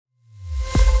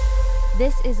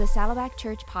This is a Saddleback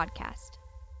Church podcast.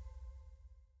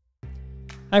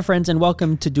 Hi, friends, and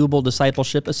welcome to Doable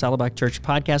Discipleship, a Saddleback Church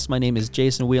podcast. My name is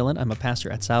Jason Whelan. I'm a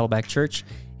pastor at Saddleback Church,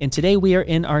 and today we are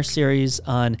in our series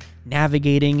on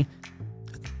navigating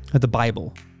the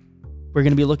Bible. We're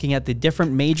going to be looking at the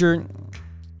different major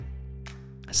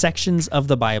sections of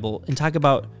the Bible and talk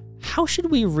about how should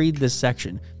we read this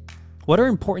section? What are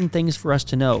important things for us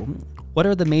to know? What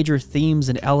are the major themes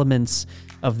and elements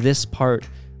of this part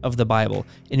of the Bible?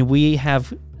 And we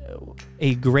have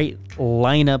a great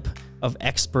lineup of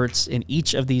experts in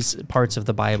each of these parts of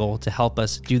the Bible to help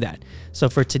us do that. So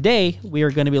for today, we are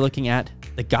going to be looking at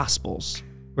the Gospels.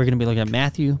 We're going to be looking at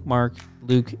Matthew, Mark,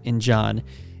 Luke, and John.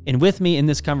 And with me in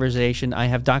this conversation, I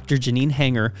have Dr. Janine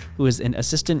Hanger, who is an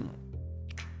assistant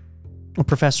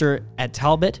professor at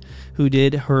Talbot, who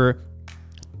did her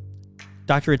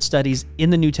doctorate studies in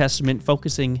the New Testament,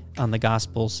 focusing on the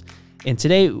Gospels. And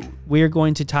today, we are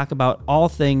going to talk about all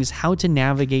things how to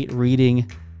navigate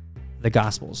reading the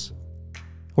Gospels.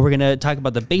 We're going to talk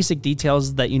about the basic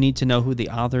details that you need to know who the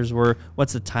authors were,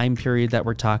 what's the time period that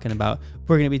we're talking about.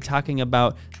 We're going to be talking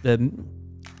about the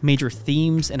major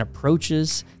themes and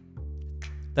approaches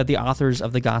that the authors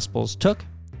of the Gospels took.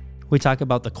 We talk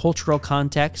about the cultural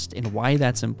context and why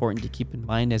that's important to keep in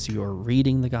mind as you are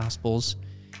reading the Gospels.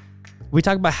 We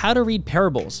talk about how to read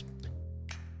parables.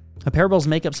 Parables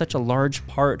make up such a large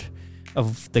part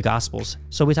of the Gospels.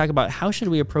 So we talk about how should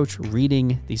we approach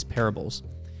reading these parables.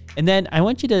 And then I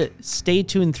want you to stay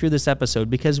tuned through this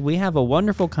episode because we have a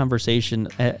wonderful conversation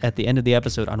at the end of the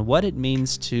episode on what it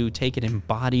means to take an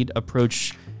embodied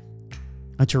approach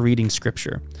to reading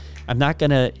Scripture. I'm not going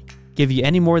to give you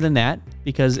any more than that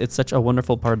because it's such a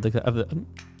wonderful part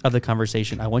of the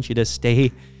conversation. I want you to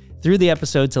stay through the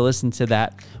episode to listen to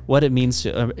that, what it means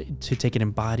to take an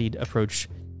embodied approach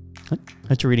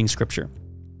to reading Scripture.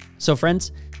 So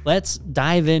friends, let's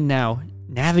dive in now,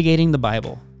 navigating the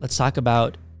Bible. Let's talk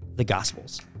about the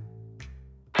Gospels.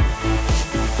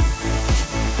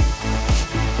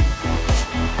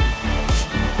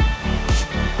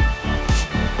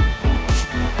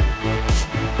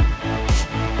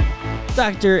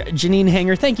 Dr. Janine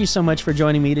Hanger, thank you so much for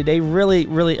joining me today. Really,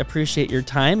 really appreciate your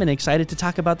time and excited to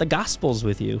talk about the Gospels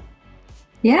with you.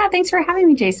 Yeah, thanks for having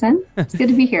me, Jason. It's good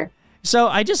to be here. So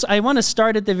I want to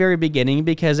start at the very beginning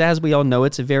because as we all know,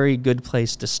 it's a very good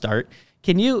place to start.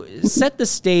 Can you set the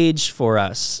stage for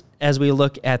us as we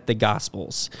look at the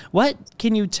Gospels? What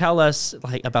can you tell us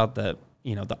about the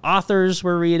authors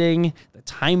we're reading, the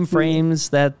time frames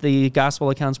that the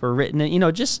Gospel accounts were written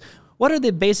in, just what are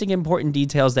the basic important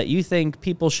details that you think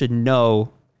people should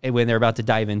know when they're about to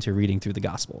dive into reading through the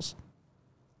Gospels?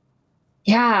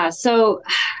 Yeah, so,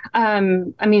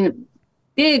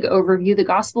 big overview, the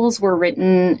Gospels were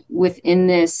written within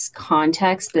this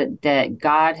context that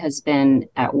God has been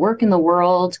at work in the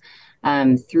world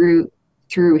through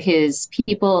his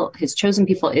people, his chosen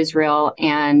people, Israel,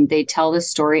 and they tell the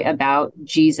story about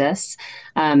Jesus,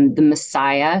 the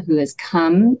Messiah who has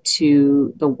come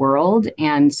to the world.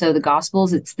 And so the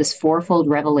Gospels, it's this fourfold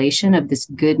revelation of this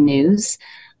good news,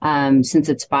 since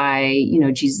it's by,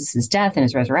 Jesus's death and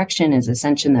his resurrection, his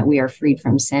ascension, that we are freed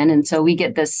from sin. And so we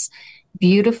get this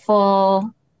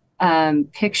beautiful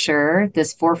picture,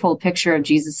 this fourfold picture of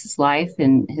Jesus's life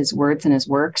and his words and his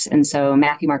works. And so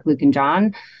Matthew, Mark, Luke, and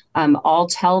John all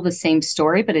tell the same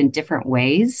story, but in different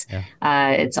ways.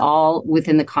 Yeah. It's all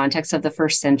within the context of the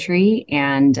first century.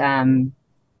 And that's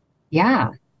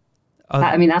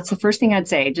the first thing I'd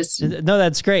say. No,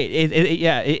 that's great.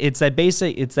 It's that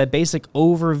basic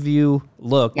overview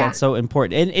look that's so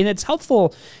important, and it's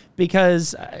helpful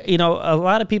because a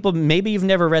lot of people, maybe you've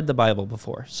never read the Bible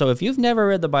before. So if you've never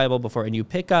read the Bible before and you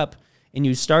pick up and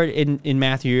you start in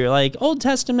Matthew, you're like, Old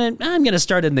Testament, I'm going to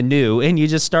start in the New, and you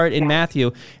just start in Matthew,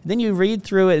 and then you read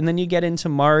through it, and then you get into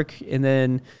Mark, and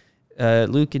then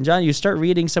Luke and John. You start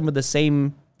reading some of the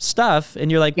same stuff, and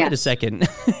you're like, wait a second,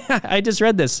 I just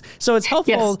read this. So it's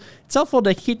helpful. Yes. It's helpful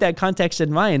to keep that context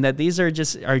in mind, that these are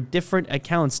different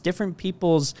accounts, different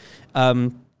people's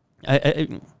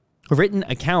written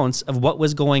accounts of what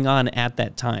was going on at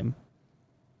that time.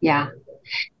 Yeah.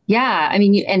 I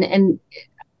mean, and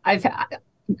I've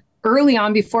early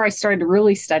on, before I started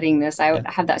really studying this, I would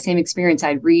have that same experience.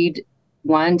 I'd read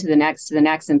one to the next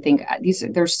and think,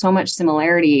 there's so much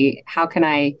similarity. How can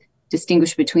I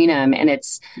distinguish between them? And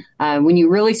it's when you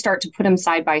really start to put them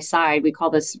side by side, we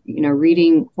call this,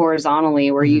 reading horizontally,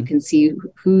 where you can see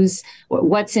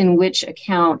what's in which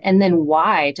account, and then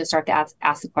why, to start to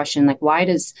ask the question, like, why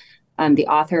does the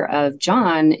author of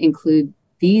John include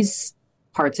these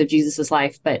parts of Jesus's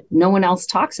life, but no one else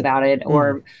talks about it.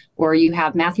 Or you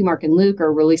have Matthew, Mark, and Luke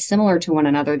are really similar to one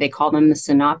another. They call them the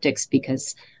synoptics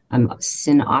because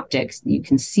synoptics, you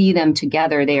can see them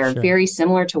together. They are very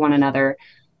similar to one another.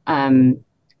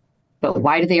 But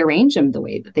why do they arrange them the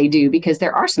way that they do? Because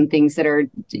there are some things that are,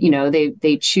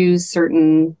 they choose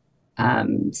certain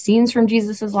scenes from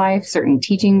Jesus's life, certain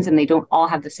teachings, and they don't all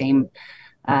have the same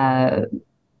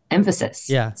emphasis.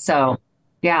 Yeah. So,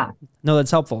 yeah. No, that's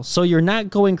helpful. So you're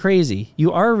not going crazy.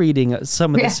 You are reading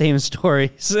some of the same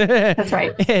stories. That's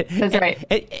right. That's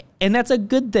right. And that's a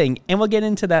good thing. And we'll get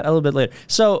into that a little bit later.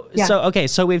 So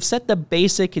we've set the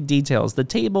basic details. The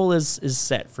table is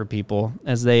set for people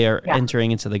as they are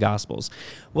entering into the Gospels.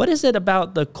 What is it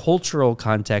about the cultural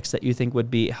context that you think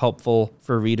would be helpful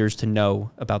for readers to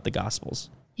know about the Gospels?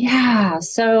 Yeah.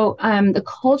 So the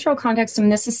cultural context,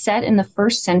 this is set in the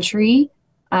first century,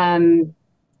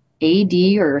 AD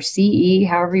or CE,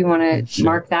 however you want to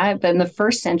mark that. But in the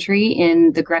first century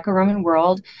in the Greco-Roman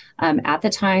world, at the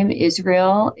time,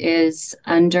 Israel is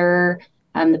under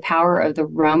the power of the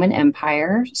Roman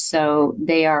Empire. So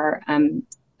they are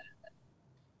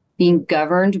being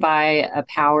governed by a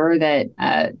power that,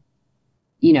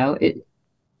 it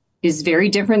is very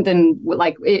different than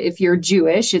like if you're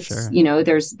Jewish, it's,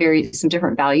 there's some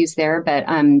different values there, but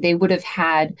they would have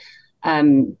had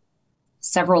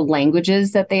several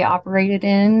languages that they operated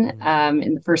in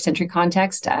the first century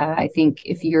context. I think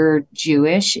if you're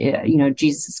Jewish,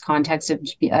 Jesus' context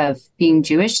of being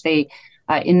Jewish, they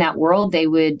in that world, they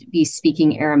would be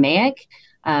speaking Aramaic.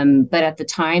 But at the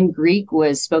time, Greek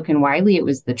was spoken widely. It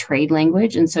was the trade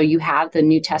language. And so you have the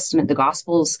New Testament, the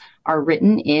Gospels are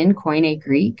written in Koine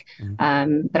Greek.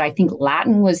 But I think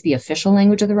Latin was the official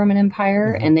language of the Roman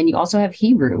Empire. And then you also have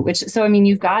Hebrew,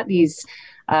 you've got these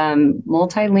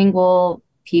multilingual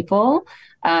people,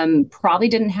 probably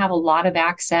didn't have a lot of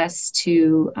access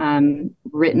to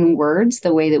written words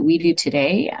the way that we do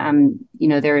today.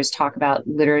 There is talk about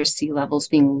literacy levels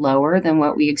being lower than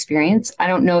what we experience. I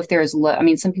don't know if there is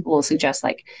some people will suggest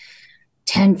like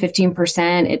 10,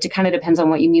 15%. It kind of depends on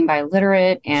what you mean by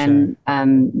literate. And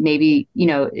maybe,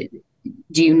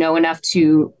 do you know enough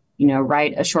to,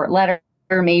 write a short letter,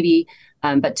 maybe,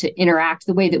 but to interact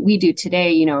the way that we do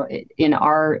today,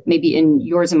 maybe in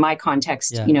yours and my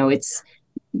context, it's,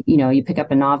 you pick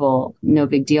up a novel, no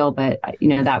big deal, but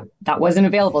that wasn't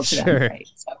available to them. Right?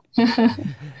 So.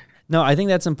 No, I think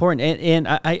that's important. And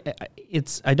I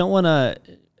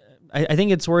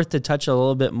think it's worth to touch a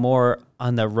little bit more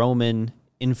on the Roman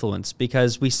influence,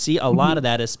 because we see a lot of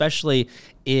that, especially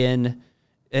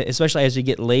as you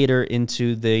get later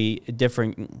into the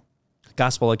different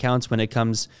gospel accounts when it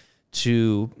comes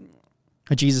to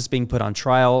Jesus being put on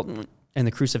trial and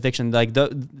the crucifixion. Like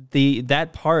that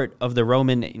part of the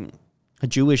Roman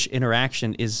Jewish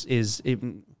interaction it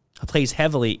plays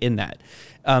heavily in that.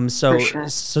 So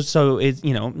it's,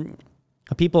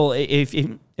 people, if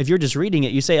you're just reading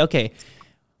it, you say, okay,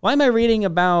 why am I reading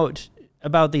about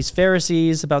these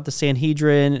Pharisees, about the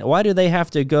Sanhedrin? Why do they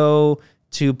have to go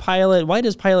to Pilate? Why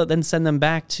does Pilate then send them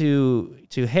back to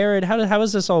Herod? How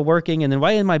is this all working? And then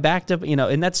why am I back to,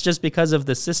 and that's just because of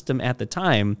the system at the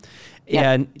time.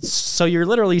 Yeah. And so you're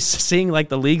literally seeing like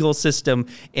the legal system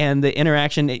and the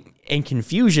interaction and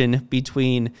confusion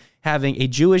between having a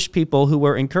Jewish people who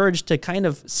were encouraged to kind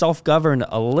of self-govern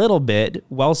a little bit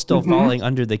while still falling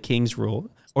under the king's rule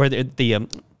or the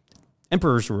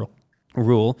emperor's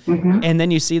rule. And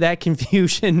then you see that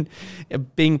confusion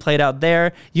being played out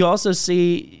there. You also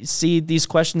see these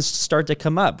questions start to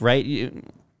come up, right?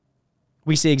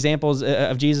 We see examples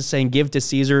of Jesus saying, "Give to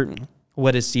Caesar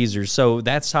what is Caesar's." So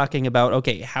that's talking about,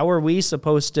 okay, how are we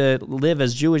supposed to live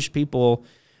as Jewish people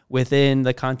within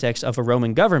the context of a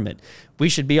Roman government? We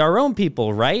should be our own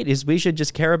people, right? We should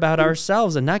just care about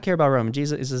ourselves and not care about Rome.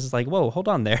 Jesus is like, whoa, hold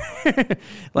on there.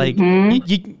 Like,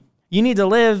 you need to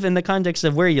live in the context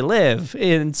of where you live.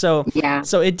 And so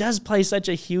it does play such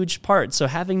a huge part. So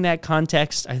having that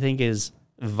context, I think, is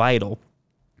vital.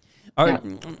 Are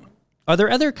there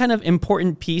other kind of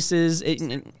important pieces,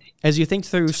 as you think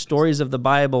through stories of the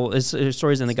Bible,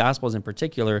 stories in the Gospels in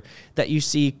particular, that you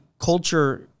see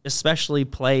culture especially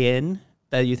play in,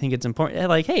 that you think it's important?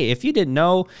 Like, hey, if you didn't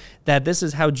know that this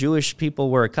is how Jewish people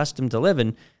were accustomed to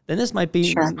living, then this might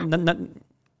be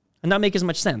not make as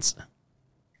much sense.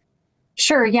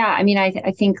 Sure. Yeah.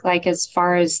 I think like as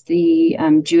far as the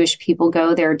Jewish people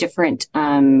go, there are different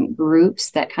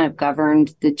groups that kind of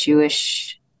governed the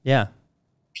Jewish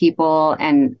people.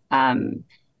 And,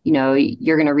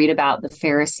 you're going to read about the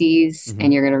Pharisees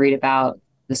and you're going to read about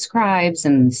the scribes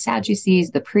and the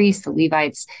Sadducees, the priests, the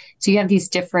Levites. So you have these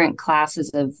different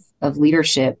classes of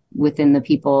leadership within the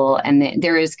people, and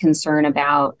there is concern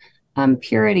about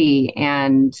purity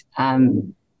and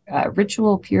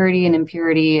ritual purity and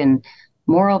impurity and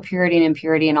moral purity and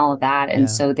impurity and all of that. And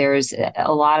so there's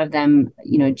a lot of them,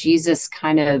 Jesus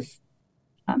kind of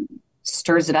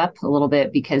stirs it up a little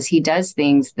bit because he does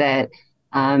things that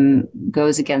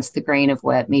goes against the grain of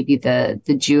what maybe the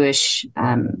Jewish,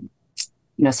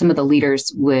 some of the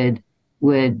leaders would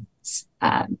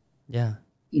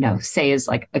say is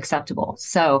like acceptable.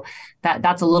 So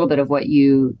that's a little bit of what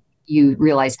you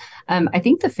realize. I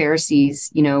think the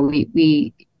Pharisees,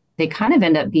 they kind of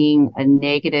end up being a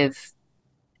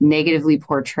negatively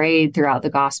portrayed throughout the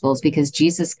Gospels because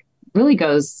Jesus really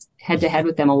goes head to head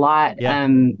with them a lot.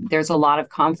 There's a lot of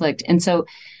conflict. And so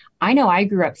I know I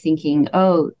grew up thinking,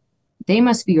 oh, they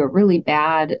must be a really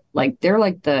bad, like they're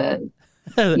like the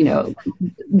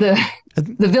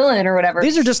villain or whatever.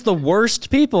 These are just the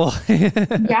worst people.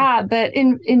 Yeah, but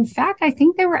in fact, I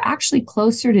think they were actually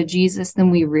closer to Jesus than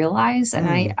we realize.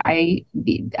 And I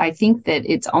think that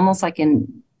it's almost like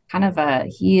in kind of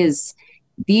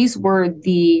these were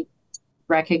the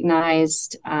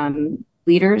recognized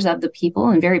leaders of the people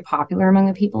and very popular among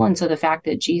the people. And so the fact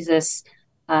that Jesus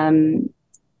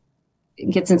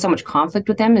gets in so much conflict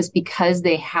with them is because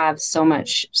they have so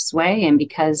much sway and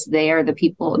because they are the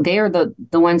people, they are the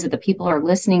ones that the people are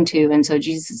listening to. And so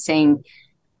Jesus is saying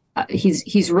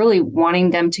he's really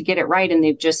wanting them to get it right. And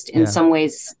they've just in some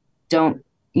ways don't,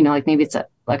 like maybe it's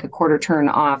like a quarter turn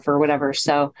off or whatever.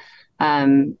 So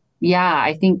I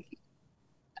think,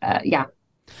 I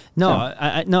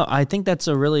think that's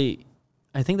a really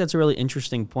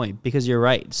interesting point because you're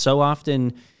right. So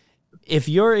often if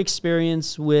your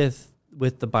experience with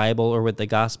the Bible or with the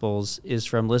Gospels is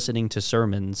from listening to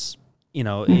sermons,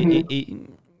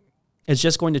 it's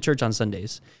just going to church on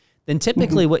Sundays, then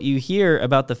typically what you hear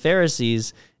about the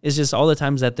Pharisees is just all the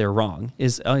times that they're wrong,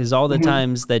 is all the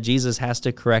times that Jesus has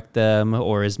to correct them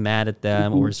or is mad at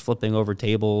them or is flipping over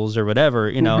tables or whatever,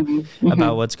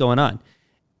 about what's going on.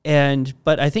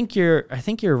 But I think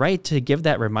you're right to give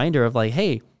that reminder of like,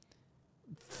 hey,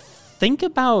 think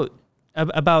about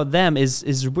them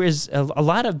is a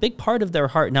lot of big part of their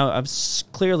heart. Now,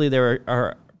 clearly there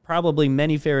are probably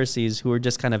many Pharisees who are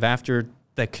just kind of after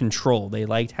the control. They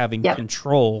liked having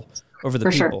control over the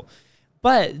people. Sure.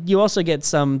 But you also get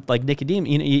some like Nicodemus,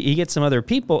 you get some other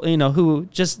people, who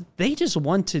just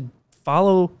want to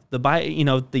follow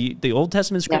the Old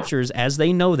Testament scriptures as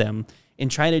they know them and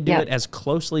try to do it as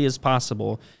closely as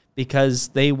possible because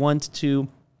they want to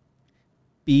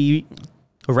be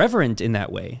reverent in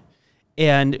that way.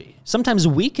 And sometimes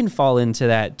we can fall into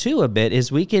that too a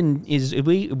bit. We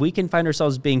can find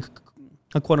ourselves being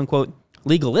a quote unquote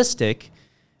legalistic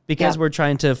because we're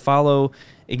trying to follow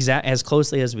as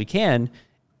closely as we can.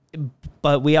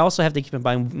 But we also have to keep in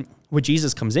mind what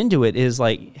Jesus comes into it is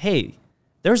like, hey,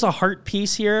 there's a heart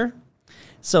piece here.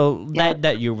 So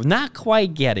that you're not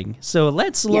quite getting. So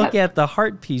let's look at the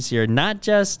heart piece here, not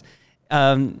just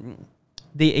the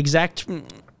exact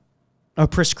a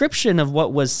prescription of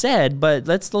what was said, but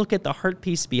let's look at the heart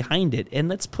piece behind it, and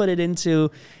let's put it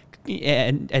into,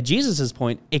 and at Jesus's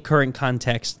point, a current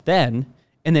context then,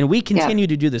 and then we continue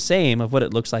to do the same of what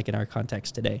it looks like in our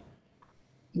context today.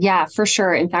 Yeah, for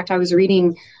sure. In fact, I was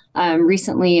reading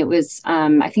recently, it was,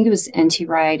 I think it was N.T.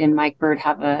 Wright and Mike Bird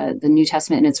have the New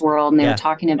Testament in its world, and they were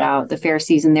talking about the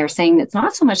Pharisees, and they're saying it's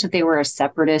not so much that they were a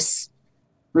separatist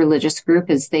religious group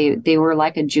as they were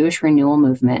like a Jewish renewal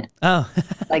movement. Oh,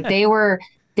 like they were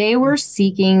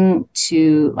seeking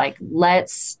to like,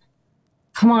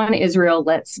 come on, Israel,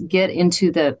 let's get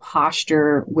into the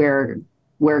posture where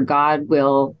God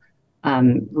will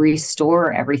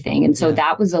restore everything. And so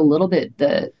that was a little bit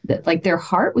the like their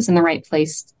heart was in the right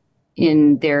place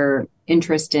in their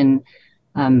interest in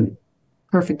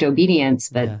perfect obedience.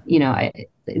 But,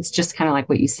 it's just kind of like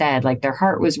what you said, like their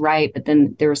heart was right, but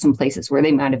then there were some places where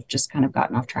they might have just kind of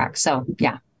gotten off track. So,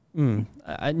 yeah.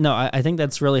 I think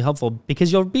that's really helpful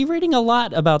because you'll be reading a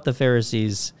lot about the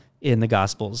Pharisees in the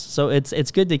Gospels. So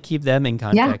it's good to keep them in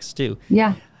context too.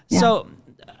 Yeah. So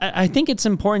I think it's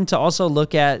important to also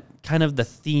look at kind of the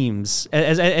themes.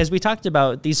 As we talked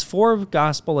about, these 4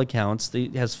 gospel accounts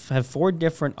have 4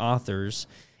 different authors.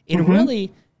 And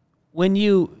really,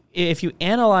 if you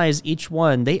analyze each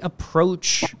one, they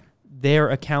approach their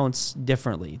accounts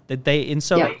differently.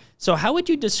 So how would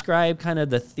you describe kind of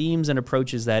the themes and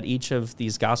approaches that each of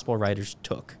these gospel writers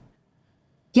took?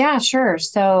 Yeah, sure.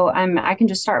 So I can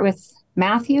just start with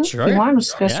Matthew. Sure. If you want, we'll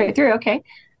just go straight through. Okay.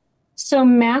 So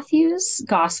Matthew's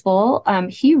gospel,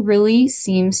 he really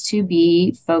seems to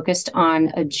be focused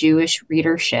on a Jewish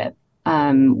readership.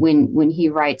 when he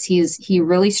writes, he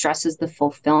really stresses the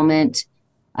fulfillment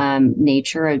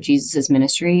nature of Jesus's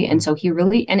ministry. And so he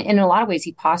really, and in a lot of ways,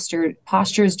 he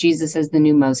postures Jesus as the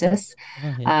new Moses,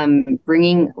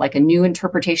 bringing like a new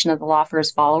interpretation of the law for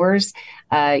his followers.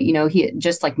 He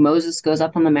just like Moses goes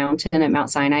up on the mountain at Mount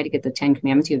Sinai to get the 10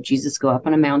 Commandments. You have Jesus go up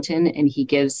on a mountain and he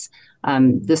gives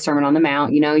the Sermon on the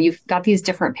Mount. You've got these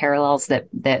different parallels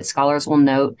that scholars will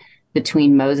note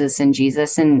between Moses and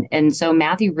Jesus. And so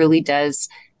Matthew really does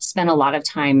spend a lot of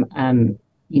time,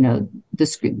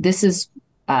 this is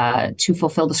to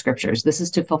fulfill the scriptures. This is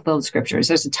to fulfill the scriptures.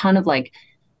 There's a ton of like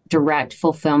direct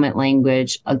fulfillment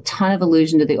language, a ton of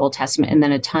allusion to the Old Testament, and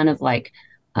then a ton of like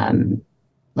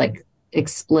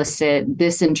explicit,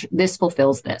 this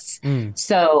fulfills this.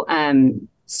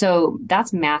 So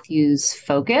that's Matthew's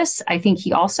focus. I think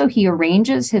he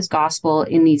arranges his gospel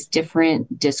in these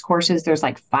different discourses. There's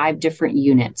like 5 different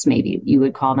units, maybe you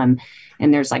would call them.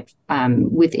 And there's like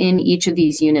within each of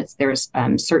these units, there's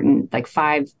certain like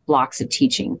 5 blocks of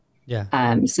teaching.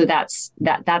 Yeah. So that's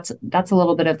a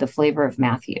little bit of the flavor of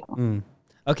Matthew.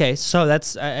 Okay, so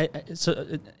that's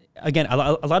again, a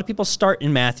lot of people start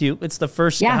in Matthew. It's the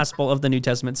first gospel of the New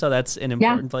Testament, so that's an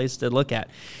important place to look at.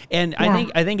 And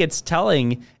I think it's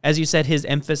telling, as you said, his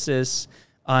emphasis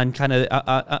on kind of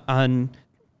on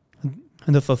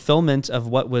the fulfillment of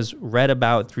what was read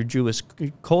about through Jewish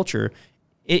culture.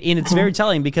 And it's very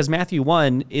telling because Matthew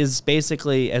 1 is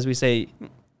basically, as we say,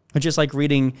 just like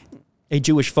reading a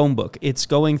Jewish phone book. It's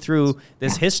going through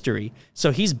this history.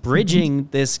 So he's bridging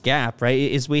this gap, right?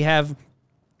 Is we have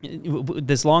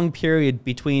this long period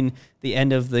between the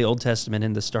end of the Old Testament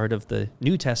and the start of the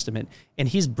New Testament. And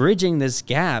he's bridging this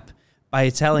gap by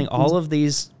telling all of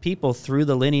these people through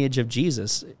the lineage of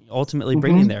Jesus, ultimately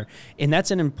bringing there. And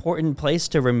that's an important place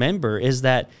to remember, is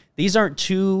that these aren't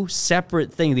 2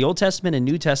 separate things. The Old Testament and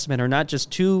New Testament are not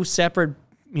just 2 separate,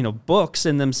 books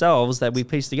in themselves that we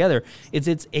piece together.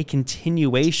 It's a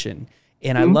continuation.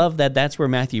 And I love that that's where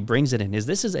Matthew brings it in, is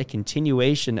this is a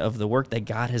continuation of the work that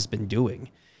God has been doing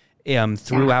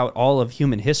throughout all of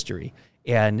human history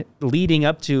and leading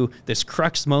up to this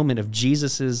crux moment of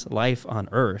Jesus's life on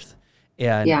earth.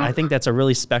 And I think that's a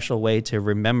really special way to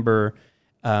remember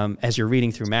as you're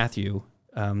reading through Matthew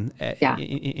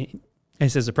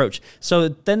as his approach. So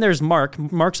then there's Mark.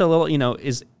 Mark's a little,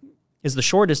 is the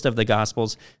shortest of the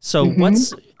Gospels. So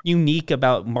what's unique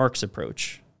about Mark's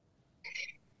approach?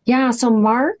 Yeah, so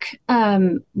Mark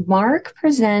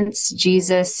presents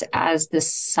Jesus as the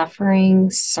suffering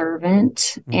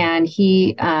servant, and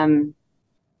he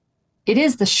it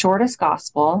is the shortest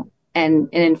gospel, and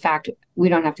in fact, we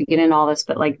don't have to get into all this,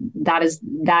 but like that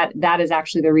is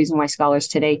actually the reason why scholars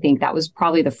today think that was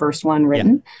probably the first one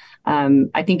written.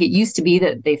 I think it used to be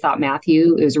that they thought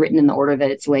Matthew was written in the order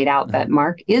that it's laid out, but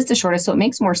Mark is the shortest, so it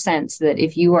makes more sense that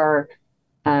if you are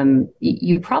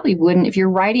you probably wouldn't, if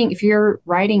you're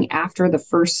writing after the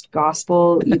first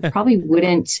gospel, you probably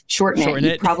wouldn't shorten it.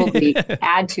 You'd probably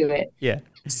add to it. Yeah.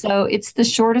 So it's the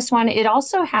shortest one. It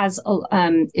also has,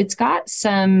 it's got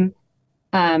some,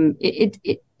 it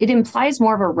implies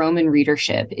more of a Roman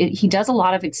readership. He does a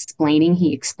lot of explaining.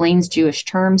 He explains Jewish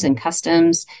terms and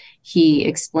customs. He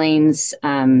explains,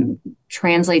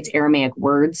 translates Aramaic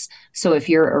words. So if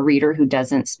you're a reader who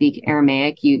doesn't speak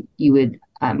Aramaic, you would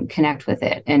connect with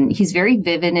it. And he's very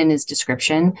vivid in his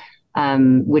description,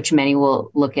 which many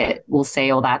will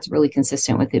say, oh, that's really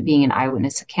consistent with it being an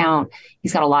eyewitness account.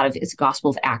 He's got a lot of, it's a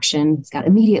gospel of action. He's got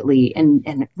immediately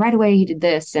and right away he did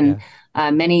this. And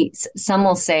some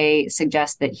will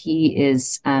suggest that he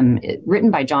is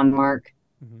written by John Mark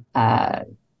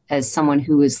as someone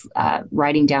who was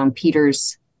writing down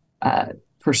Peter's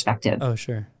perspective. Oh,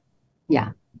 sure.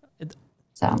 Yeah.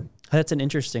 So that's an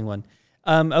interesting one.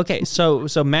 Okay, so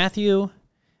Matthew,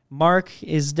 Mark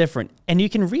is different, and you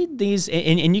can read these,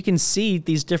 and you can see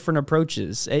these different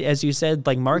approaches. As you said,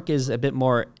 like Mark is a bit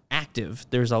more active.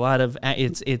 There's a lot of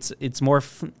it's more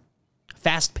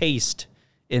fast paced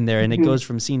in there, and it goes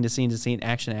from scene to scene to scene,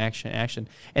 action, action, action,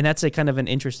 and that's a kind of an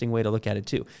interesting way to look at it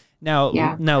too. Now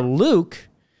Luke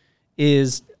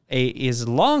is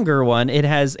longer one. It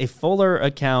has a fuller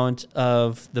account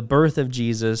of the birth of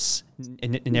Jesus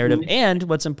narrative. And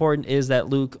what's important is that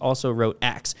Luke also wrote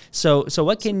Acts. So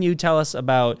what can you tell us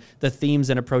about the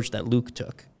themes and approach that Luke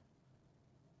took?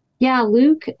 Yeah,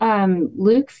 Luke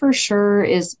for sure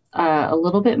is a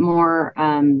little bit more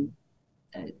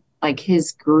like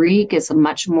his Greek is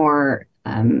much more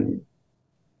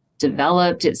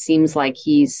developed. It seems like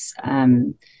he's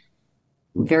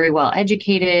very well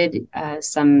educated.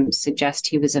 Some suggest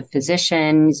he was a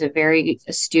physician. He's a very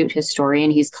astute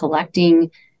historian. He's collecting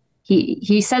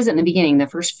he says it in the beginning, the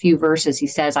first few verses, he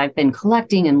says, I've been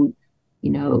collecting and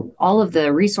all of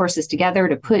the resources together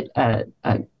to put a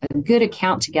good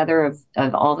account together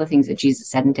of all the things that Jesus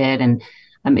said and did. And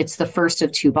it's the first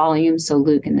of 2 volumes, so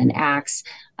Luke and then Acts.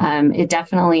 It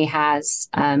definitely has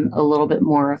a little bit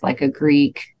more of like a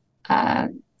Greek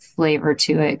flavor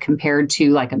to it compared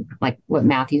to like what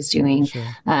Matthew's doing. Sure.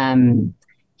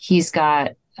 He's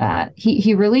got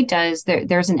he really does.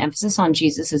 There's an emphasis on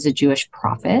Jesus as a Jewish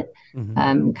prophet,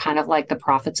 kind of like the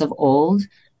prophets of old.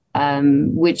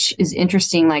 Which is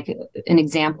interesting. Like an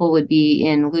example would be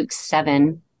in Luke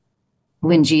 7,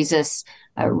 when Jesus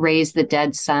raised the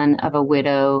dead son of a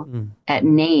widow at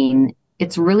Nain.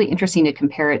 It's really interesting to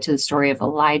compare it to the story of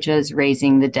Elijah's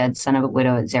raising the dead son of a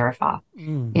widow at Zarephath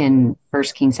in 1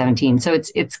 Kings 17. So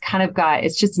it's kind of got,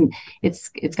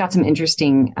 it's got some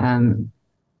interesting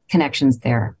connections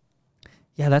there.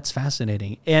 Yeah, that's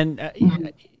fascinating. And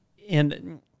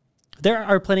there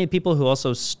are plenty of people who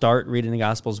also start reading the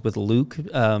Gospels with Luke,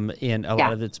 and a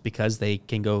lot of it's because they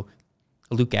can go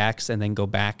Luke, Acts, and then go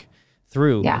back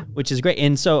through, which is great.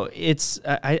 And so it's,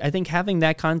 I think having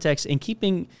that context and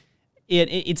keeping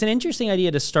it's an interesting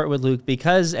idea to start with Luke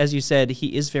because, as you said,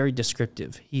 he is very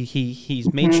descriptive.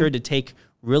 He's made sure to take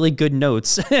really good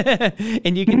notes,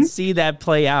 and you can see that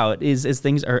play out as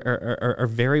things are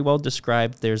very well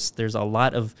described. There's a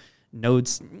lot of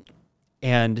notes,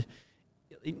 and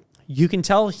you can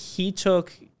tell he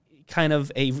took kind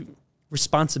of a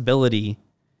responsibility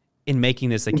in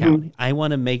making this account. I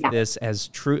want to make this as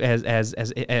true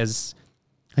as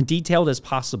detailed as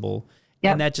possible.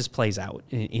 And that just plays out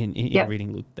in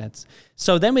reading Luke.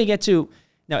 So then we get to,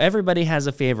 now everybody has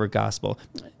a favorite gospel.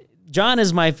 John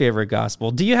is my favorite gospel.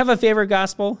 Do you have a favorite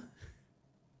gospel?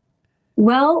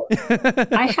 Well,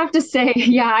 I have to say,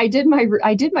 I did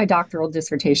my doctoral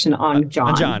dissertation on John.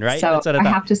 On John, right? So I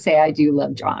have to say I do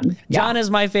love John. John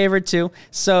is my favorite too.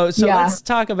 So let's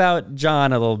talk about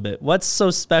John a little bit. What's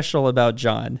so special about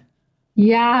John?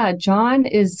 Yeah, John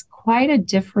is quite a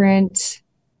different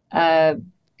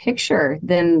picture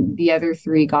than the other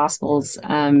 3 gospels.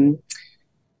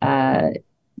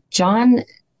 John,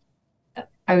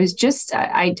 I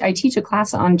teach a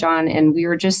class on John, and we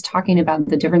were just talking about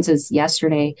the differences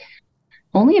yesterday.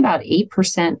 Only about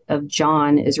 8% of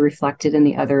John is reflected in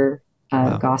the other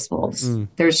gospels.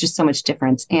 There's just so much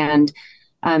difference. And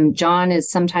John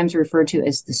is sometimes referred to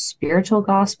as the spiritual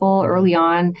gospel early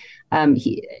on.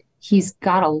 He's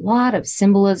got a lot of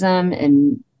symbolism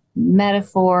and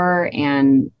metaphor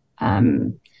and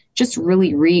just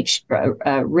really rich,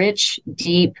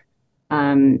 deep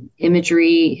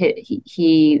imagery.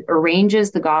 He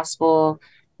arranges the gospel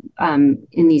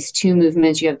in these 2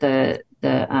 movements. You have the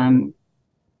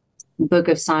book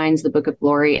of signs, the book of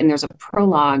glory, and there's a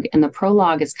prologue. And the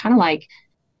prologue is kind of like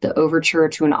the overture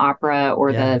to an opera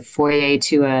or the foyer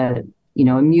to a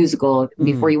musical.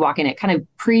 Before you walk in, it kind of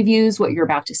previews what you're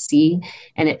about to see,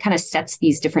 and it kind of sets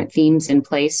these different themes in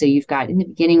place. So you've got, in the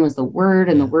beginning was the Word,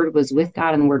 and the Word was with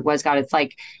God, and the Word was God. It's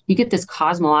like you get this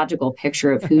cosmological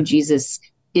picture of who Jesus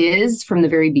is from the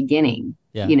very beginning.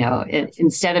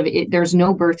 Instead of it, there's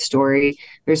no birth story,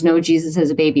 there's no Jesus as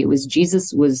a baby. It was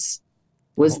Jesus was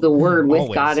the Word with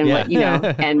always, God, and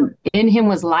and in him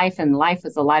was life, and life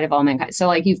was the light of all mankind. So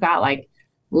like you've got like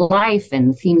life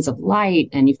and themes of light,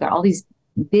 and you've got all these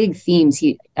big themes.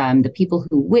 The people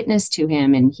who witnessed to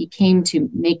him, and he came to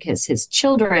make us his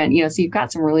children. So you've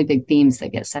got some really big themes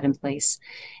that get set in place,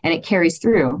 and it carries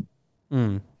through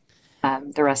the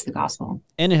rest of the gospel.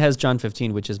 And it has John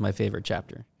 15, which is my favorite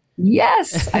chapter.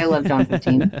 Yes, I love John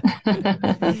 15.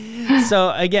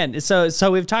 So again, so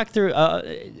we've talked through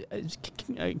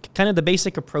kind of the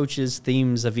basic approaches,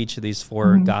 themes of each of these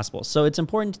 4 gospels. So it's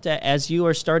important to, as you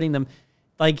are starting them,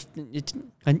 I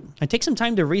take some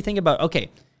time to rethink about, okay,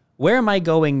 where am I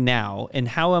going now, and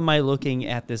how am I looking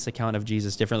at this account of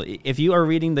Jesus differently? If you are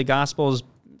reading the Gospels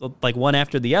like one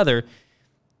after the other,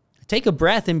 take a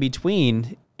breath in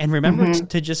between and remember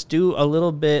to just do a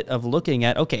little bit of looking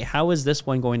at, okay, how is this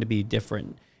one going to be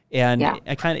different? And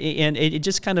it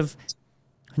just kind of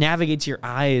navigates your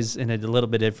eyes in a little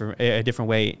bit different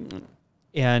way.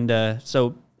 And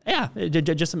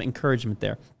just some encouragement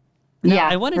there. Now,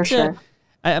 I wanted to.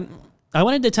 I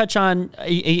wanted to touch on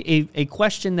a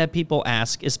question that people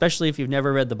ask, especially if you've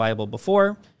never read the Bible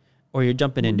before or you're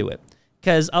jumping into it.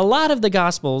 Because a lot of the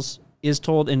Gospels is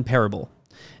told in parable.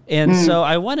 And so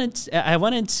I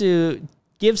wanted to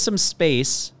give some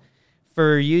space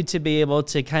for you to be able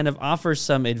to kind of offer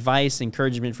some advice,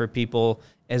 encouragement for people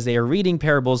as they are reading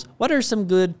parables. What are some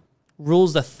good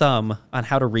rules of thumb on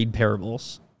how to read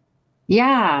parables?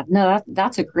 Yeah, no,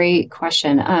 that's a great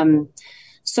question.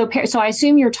 So I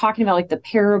assume you're talking about like the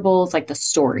parables, like the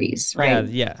stories, right?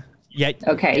 Yeah.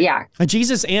 Okay. Yeah.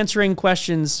 Jesus answering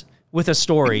questions with a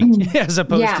story as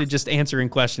opposed to just answering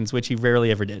questions, which he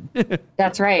rarely ever did.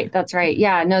 That's right. That's right.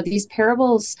 Yeah. No, these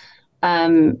parables,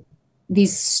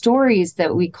 these stories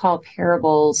that we call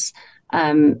parables,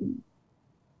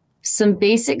 so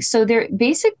they're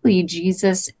basically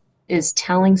Jesus is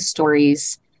telling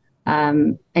stories,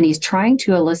 and he's trying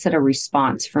to elicit a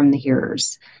response from the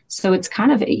hearers. So it's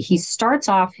kind of, he starts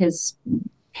off his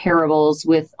parables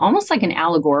with almost like an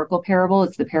allegorical parable.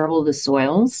 It's the parable of the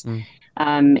soils.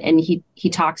 And he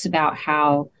talks about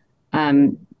how,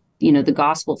 the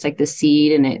gospel, it's like the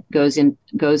seed, and it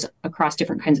goes across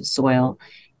different kinds of soil.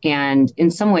 And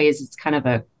in some ways, it's kind of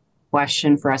a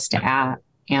question for us to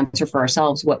answer for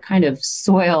ourselves. What kind of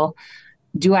soil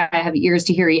do I have ears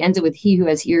to hear? He ends it with, he who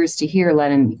has ears to hear,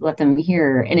 let them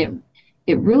hear. And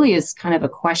it really is kind of a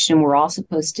question we're all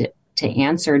supposed to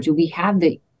answer. Do we have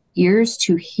the ears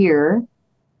to hear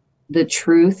the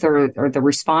truth or the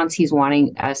response he's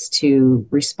wanting us to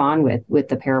respond with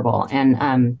the parable?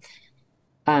 And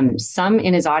some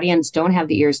in his audience don't have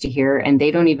the ears to hear, and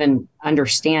they don't even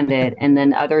understand it. And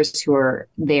then others who are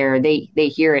there, they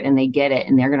hear it and they get it,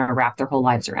 and they're going to wrap their whole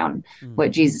lives around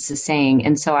what Jesus is saying.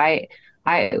 And so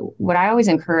what I always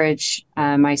encourage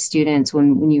my students,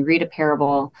 when you read a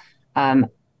parable, a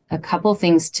couple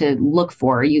things to look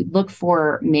for. You look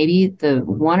for maybe the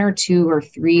 1 or 2 or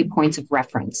 3 points of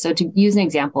reference. So to use an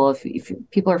example, if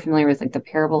people are familiar with like the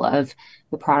parable of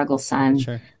the prodigal son,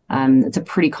 Sure. It's a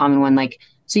pretty common one. Like,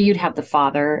 so you'd have the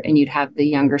father, and you'd have the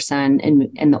younger son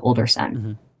and the older son.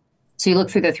 Mm-hmm. So you look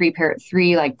through the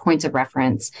three like points of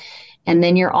reference. And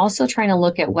then you're also trying to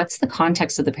look at what's the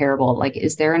context of the parable. Like,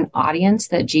 is there an audience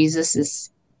that Jesus is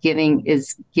giving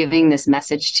this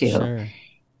message to? Sure.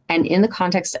 And in the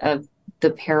context of the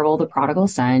parable, the prodigal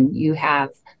son, you have,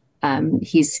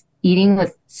 he's eating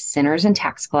with sinners and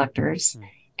tax collectors,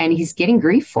 and he's getting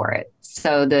grief for it.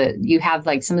 So you have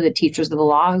like some of the teachers of the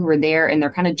law who were there, and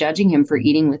they're kind of judging him for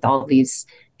eating with all these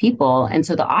people. And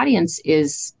so the audience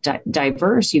is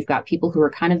diverse. You've got people who are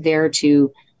kind of there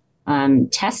to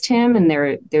test him, and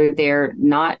they're there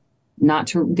not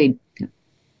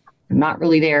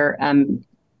really there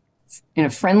in a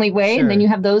friendly way. Sure. And then you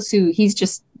have those who he's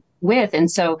just with. And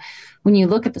so when you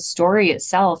look at the story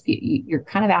itself, you're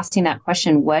kind of asking that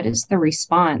question: what is the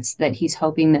response that he's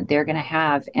hoping that they're going to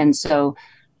have? And so,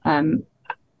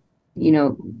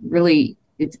 really,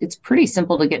 it's pretty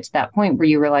simple to get to that point where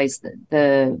you realize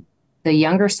that the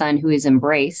younger son who is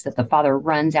embraced, that the father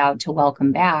runs out to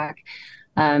welcome back,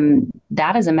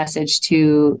 that is a message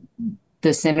to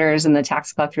the sinners and the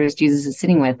tax collectors Jesus is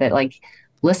sitting with, that like,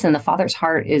 listen, the Father's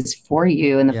heart is for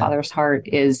you, and the Father's heart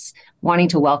is wanting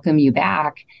to welcome you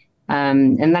back.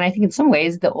 And then I think in some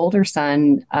ways the older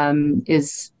son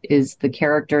is the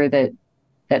character that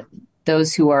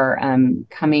those who are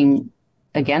coming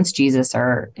against Jesus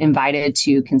are invited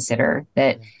to consider.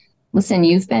 That, listen,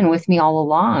 you've been with me all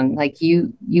along. Like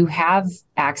you have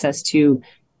access to,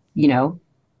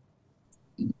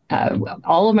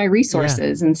 all of my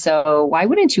resources. And so why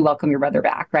wouldn't you welcome your brother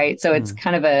back? Right. So it's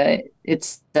kind of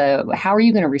how are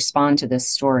you going to respond to this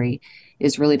story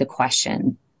is really the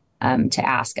question to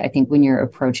ask, I think, when you're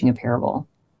approaching a parable.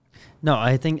 No,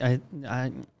 I think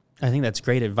that's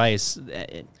great advice.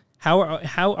 How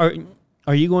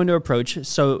are you going to approach?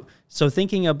 So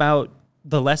thinking about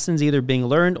the lessons either being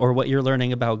learned or what you're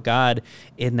learning about God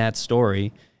in that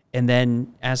story, and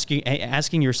then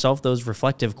asking yourself those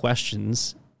reflective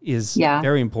questions is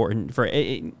very important for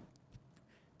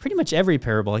pretty much every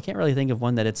parable. I can't really think of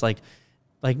one that it's like,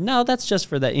 no, that's just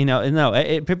for that, no,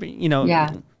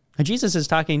 Jesus is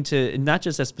talking to not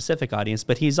just a specific audience,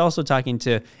 but he's also talking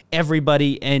to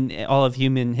everybody in all of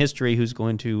human history who's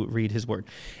going to read his word.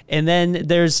 And then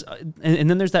there's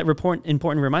that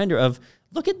important reminder of,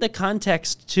 look at the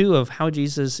context too of how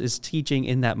Jesus is teaching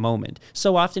in that moment.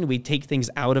 So often we take things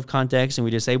out of context and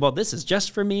we just say, well, this is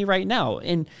just for me right now.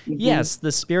 And yes,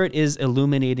 the Spirit is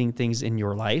illuminating things in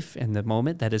your life in the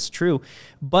moment. That is true.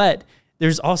 But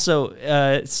there's also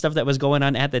stuff that was going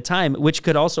on at the time, which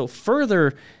could also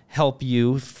further help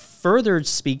you, further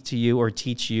speak to you or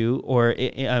teach you,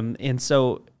 and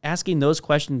so asking those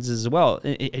questions as well,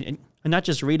 and not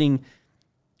just reading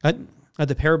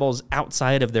the parables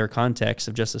outside of their context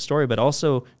of just a story, but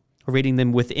also reading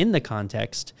them within the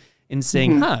context and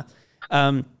saying,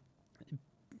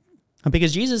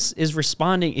 because Jesus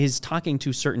is talking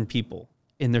to certain people,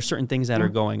 and there's certain things that are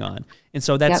going on. And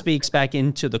so that speaks back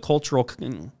into the cultural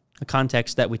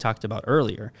context that we talked about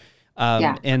earlier.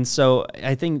 And so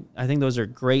I think those are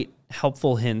great,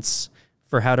 helpful hints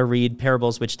for how to read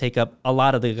parables, which take up a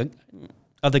lot of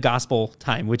the gospel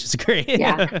time, which is great.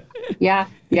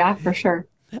 Yeah, for sure.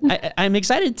 I'm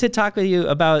excited to talk with you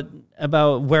about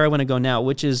where I want to go now,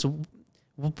 which is,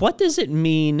 what does it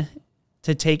mean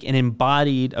to take an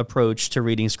embodied approach to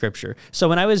reading scripture? So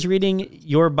when I was reading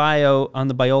your bio on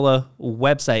the Biola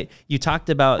website, you talked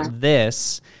about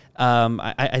this.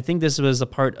 I think this was a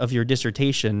part of your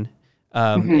dissertation.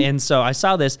 And so I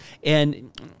saw this,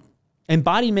 and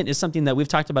embodiment is something that we've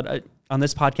talked about on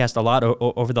this podcast a lot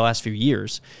over the last few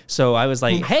years. So I was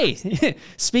like, hey,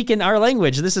 speak in our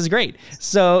language. This is great.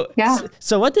 So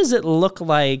what does it look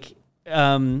like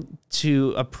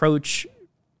to approach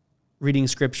reading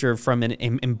scripture from an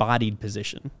embodied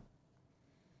position?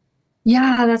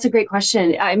 Yeah, that's a great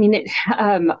question. I mean,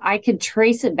 I could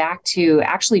trace it back to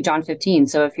actually John 15.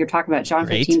 So if you're talking about John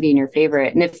 15 being your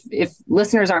favorite, and if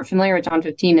listeners aren't familiar with John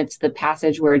 15, it's the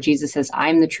passage where Jesus says,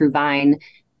 I'm the true vine,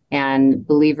 and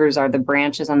believers are the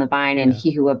branches on the vine, and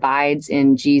he who abides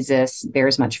in Jesus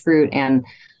bears much fruit. And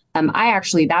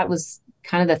that was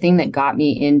kind of the thing that got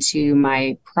me into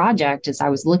my project, as I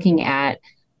was looking at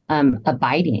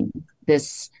abiding,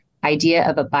 this idea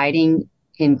of abiding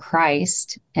in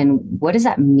Christ, and what does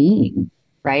that mean,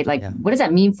 right? Like, what does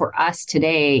that mean for us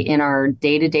today in our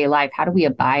day-to-day life? How do we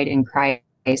abide in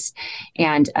Christ?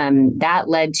 And that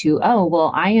led to,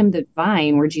 I am the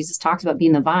vine, where Jesus talks about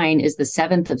being the vine, is the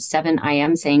seventh of 7 I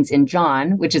am sayings in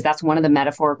John, that's one of the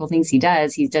metaphorical things he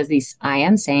does. He does these I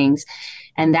am sayings.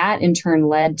 And that in turn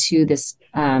led to this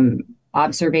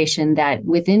observation that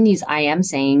within these I am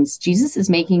sayings, Jesus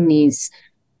is making these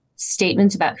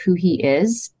statements about who he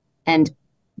is, and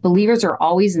believers are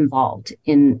always involved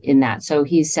in that. So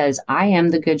he says, I am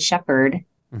the good shepherd,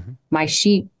 my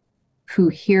sheep who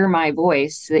hear my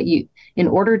voice. That in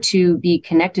order to be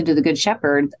connected to the good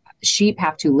shepherd, sheep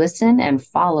have to listen and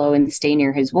follow and stay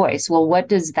near his voice. Well, what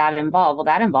does that involve? Well,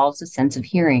 that involves a sense of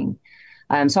hearing.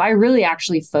 So I really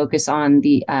actually focus on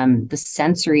the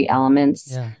sensory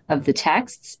elements of the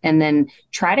texts, and then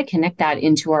try to connect that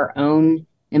into our own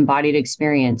embodied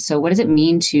experience. So what does it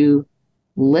mean to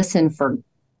listen for,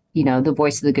 the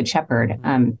voice of the good shepherd?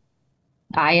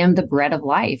 I am the bread of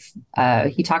life.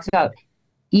 He talks about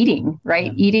eating,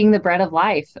 right? Eating the bread of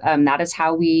life. That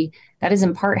is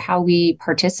in part how we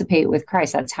participate with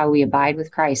Christ. That's how we abide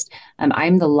with Christ.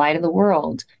 I'm the light of the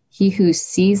world. He who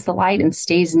sees the light and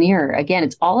stays near. Again,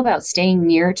 it's all about staying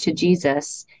near to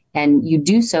Jesus, and you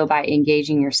do so by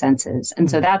engaging your senses.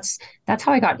 And so that's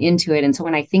how I got into it. And so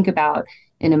when I think about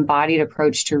an embodied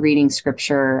approach to reading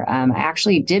scripture, I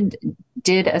actually did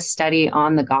a study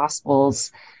on the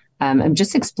Gospels. I'm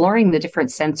just exploring the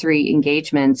different sensory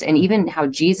engagements, and even how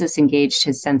Jesus engaged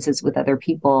his senses with other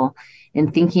people,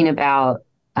 and thinking about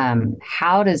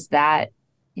how does that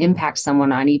impact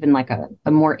someone on even like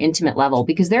a more intimate level.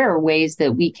 Because there are ways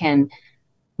that we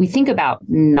think about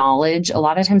knowledge. A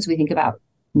lot of times we think about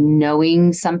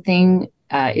knowing something.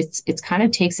 It's kind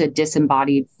of takes a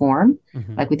disembodied form.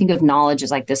 Like we think of knowledge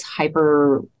as like this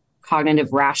hyper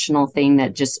cognitive rational thing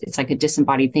that it's like a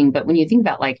disembodied thing. But when you think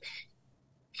about like,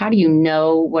 how do you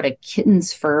know what a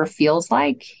kitten's fur feels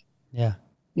like? Yeah.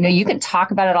 You can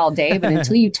talk about it all day, but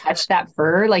until you touch that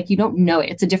fur, like you don't know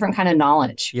it. It's a different kind of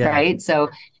knowledge, right? So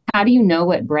how do you know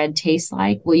what bread tastes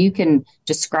like? Well, you can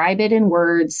describe it in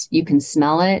words, you can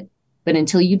smell it, but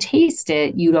until you taste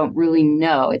it, you don't really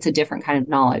know. It's a different kind of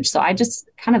knowledge. So I just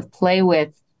kind of play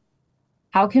with,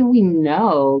 how can we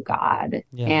know God?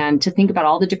 And to think about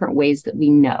all the different ways that we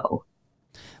know.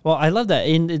 Well, I love that.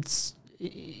 And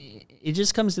it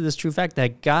just comes to this true fact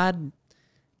that God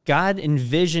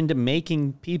envisioned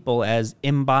making people as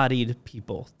embodied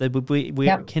people, that we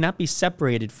cannot be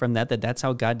separated from that's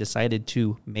how God decided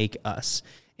to make us.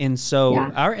 And so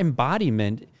our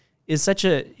embodiment is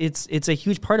it's a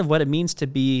huge part of what it means to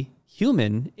be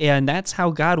human. And that's how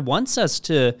God wants us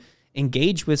to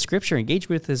engage with scripture, engage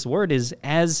with his word, is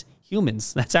as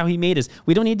humans. That's how he made us.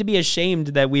 We don't need to be ashamed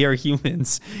that we are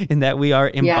humans and that we are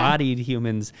embodied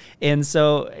humans. And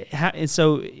so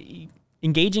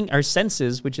engaging our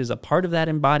senses, which is a part of that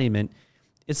embodiment,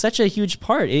 it's such a huge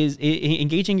part, is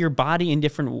engaging your body in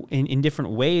different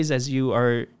ways as you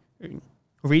are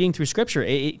reading through scripture.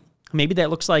 Maybe that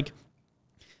looks like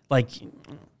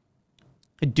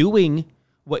doing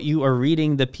what you are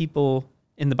reading the people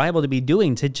in the Bible to be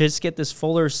doing, to just get this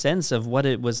fuller sense of what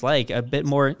it was like, a bit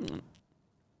more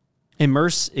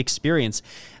immerse experience.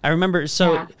 I remember,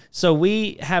 so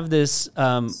we have this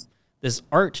this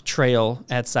art trail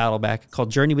at Saddleback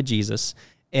called Journey with Jesus,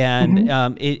 and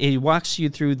it walks you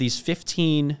through these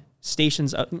 15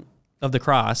 stations of the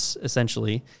cross,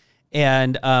 essentially.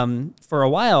 And for a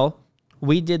while,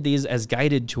 we did these as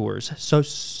guided tours. So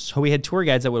we had tour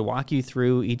guides that would walk you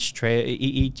through each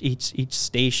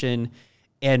station,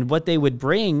 and what they would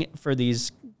bring for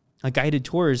these guided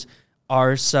tours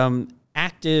are some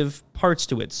active parts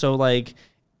to it. So like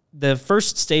the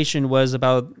first station was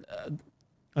about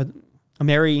a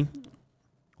Mary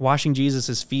washing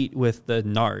Jesus's feet with the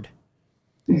nard.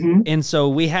 Mm-hmm. And so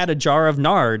we had a jar of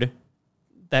nard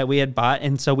that we had bought,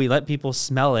 and so we let people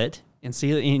smell it and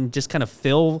see it and just kind of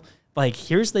feel like,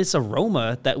 here's this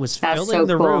aroma that was filling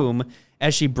the room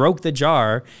as she broke the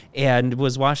jar and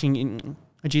was washing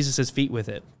Jesus's feet with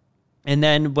it. And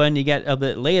then when you get a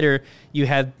bit later, you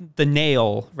had the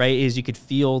nail, right? Is you could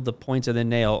feel the points of the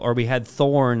nail, or we had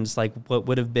thorns, like what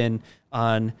would have been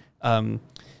on the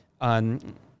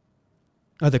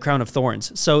crown of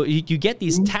thorns. So you get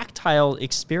these tactile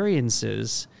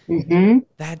experiences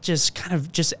that just kind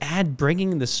of just add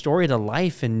bringing the story to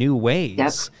life in new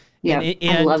ways. Yep.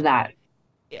 And I love that.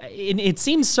 It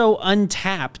seems so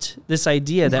untapped, this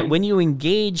idea that when you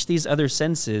engage these other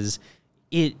senses,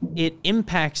 it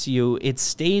impacts you, it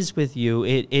stays with you,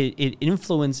 it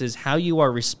influences how you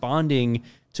are responding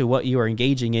to what you are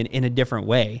engaging in a different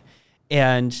way.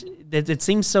 And it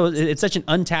seems so, it's such an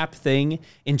untapped thing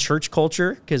in church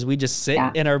culture, because we just sit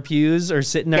in our pews or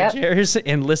sit in our chairs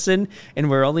and listen, and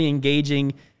we're only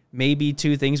engaging maybe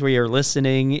two things, where you're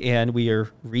listening and we are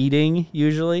reading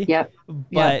usually.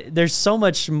 But there's so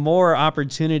much more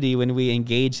opportunity when we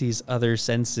engage these other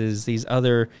senses, these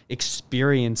other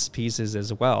experience pieces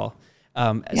as well.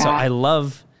 So I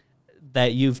love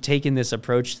that you've taken this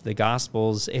approach to the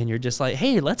Gospels, and you're just like,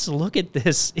 hey, let's look at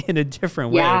this in a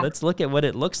different way. Let's look at what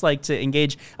it looks like to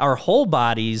engage our whole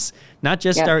bodies, not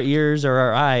just our ears or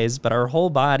our eyes, but our whole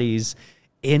bodies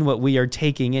in what we are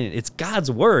taking in. It's God's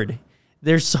word.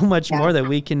 There's so much more that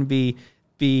we can be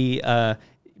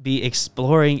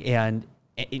exploring and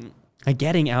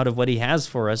getting out of what he has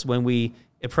for us when we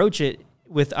approach it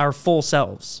with our full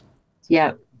selves.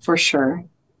 Yeah, for sure.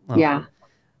 Well,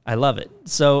 I love it.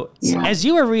 So as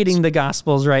you are reading the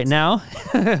Gospels right now,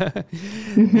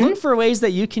 look for ways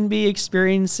that you can be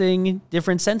experiencing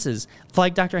different senses.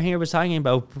 Like Dr. Hanger was talking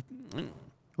about,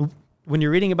 when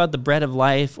you're reading about the bread of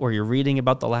life, or you're reading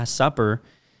about the Last Supper,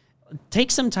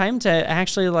 take some time to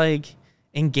actually like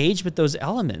engage with those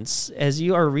elements. As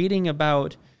you are reading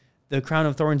about the crown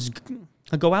of thorns,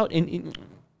 go out and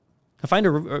find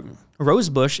a rose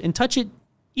bush and touch it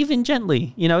even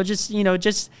gently,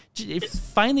 just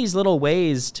find these little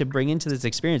ways to bring into this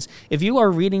experience. If you are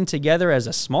reading together as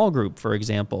a small group, for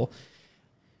example,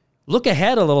 look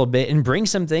ahead a little bit and bring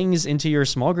some things into your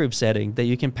small group setting that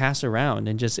you can pass around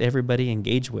and just everybody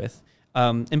engage with.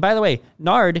 And by the way,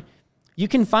 nard, you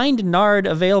can find nard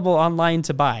available online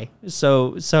to buy.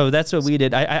 So that's what we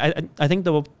did. I think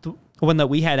the one that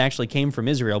we had actually came from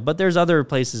Israel, but there's other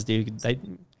places that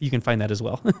you can find that as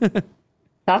well.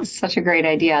 That's such a great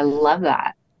idea. I love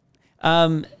that.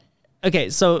 Okay,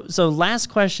 so last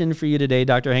question for you today,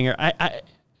 Dr. Hanger. I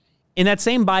in that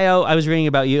same bio I was reading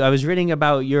about you, I was reading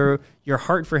about your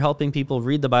heart for helping people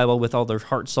read the Bible with all their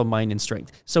heart, soul, mind, and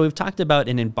strength. So we've talked about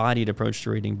an embodied approach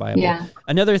to reading Bible. Yeah.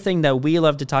 Another thing that we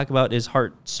love to talk about is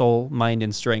heart, soul, mind,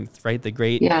 and strength, right? The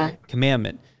great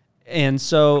commandment. And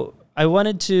so I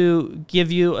wanted to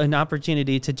give you an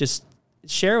opportunity to just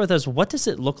share with us, what does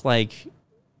it look like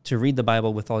to read the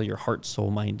Bible with all your heart, soul,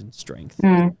 mind, and strength?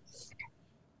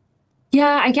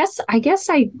 Yeah, I guess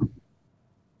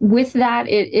with that,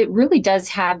 it really does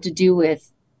have to do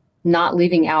with not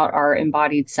leaving out our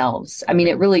embodied selves. I mean,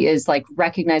 it really is like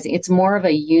recognizing it's more of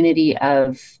a unity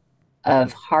of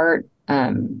heart,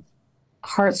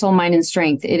 soul, mind, and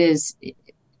strength. It is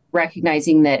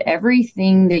recognizing that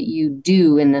everything that you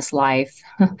do in this life,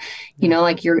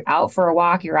 like you're out for a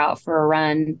walk, you're out for a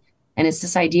run. And it's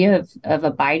this idea of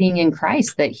abiding in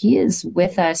Christ, that he is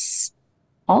with us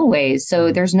always.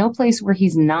 So there's no place where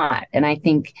he's not. And I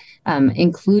think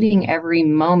including every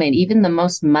moment, even the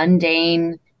most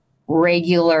mundane,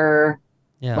 regular,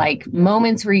 like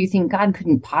moments where you think God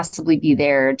couldn't possibly be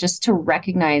there, just to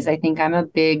recognize, I think I'm a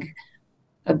big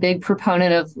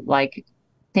proponent of like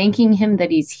thanking him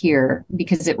that he's here,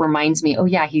 because it reminds me, oh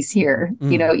yeah, he's here,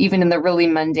 even in the really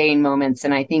mundane moments.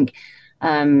 And I think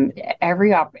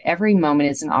every moment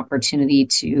is an opportunity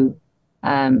to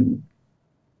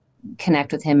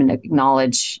connect with him and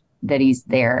acknowledge that he's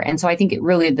there. And so I think it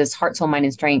really, this heart, soul, mind,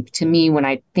 and strength, to me, when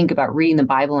I think about reading the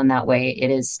Bible in that way,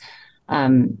 it is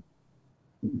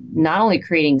not only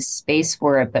creating space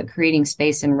for it, but creating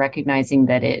space and recognizing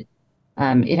that it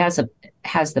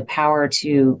has the power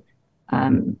to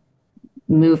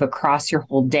move across your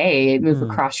whole day, move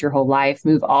across your whole life,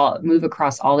 move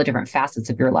across all the different facets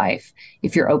of your life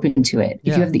if you're open to it,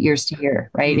 if you have the ears to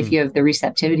hear, right? If you have the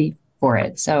receptivity for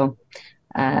it. So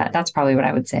that's probably what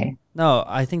I would say. No,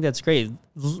 I think that's great.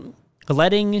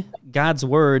 Letting God's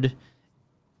word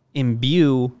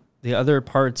imbue the other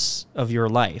parts of your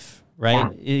life,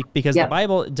 right? Because the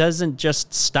Bible doesn't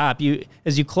just stop you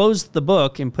as you close the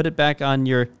book and put it back on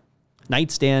your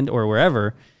nightstand or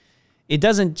wherever. It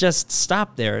doesn't just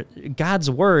stop there. God's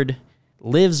word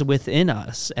lives within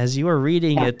us. As you are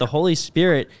reading it, the Holy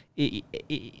Spirit,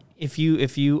 if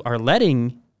you are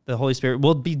letting the Holy Spirit,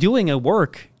 will be doing a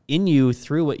work in you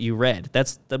through what you read.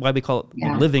 That's why we call it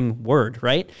the living word,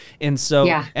 right? And so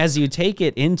as you take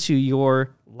it into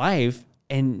your life,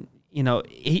 and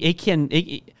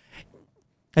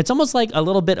it's almost like a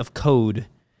little bit of code,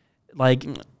 like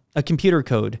a computer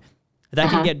code that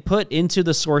can get put into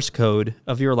the source code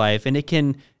of your life, and it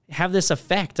can have this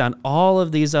effect on all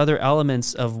of these other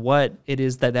elements of what it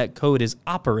is that code is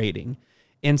operating.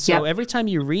 And so every time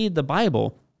you read the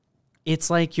Bible, it's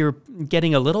like you're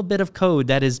getting a little bit of code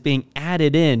that is being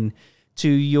added in to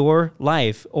your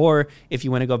life. Or if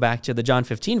you want to go back to the John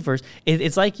 15 verse,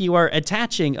 it's like you are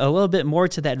attaching a little bit more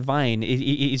to that vine.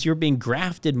 You're being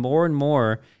grafted more and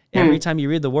more. Every time you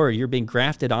read the word, you're being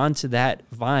grafted onto that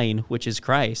vine, which is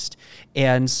Christ.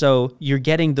 And so you're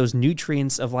getting those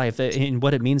nutrients of life, and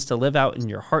what it means to live out in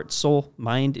your heart, soul,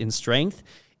 mind, and strength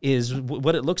is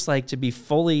what it looks like to be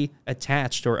fully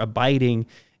attached or abiding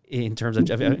in terms of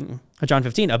John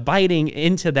 15, abiding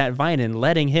into that vine and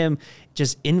letting him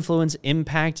just influence,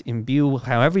 impact, imbue,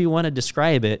 however you want to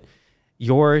describe it,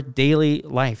 your daily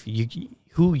life,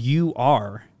 who you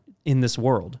are in this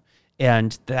world.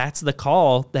 And that's the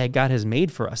call that God has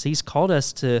made for us. He's called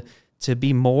us to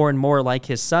be more and more like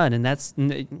his son. And that's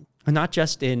not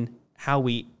just in how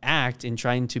we act in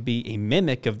trying to be a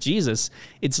mimic of Jesus.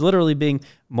 It's literally being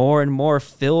more and more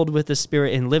filled with the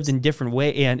Spirit and lived in different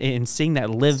ways, and seeing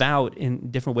that live out in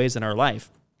different ways in our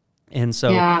life. And so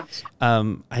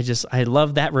I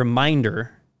love that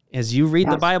reminder as you read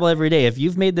the Bible every day. If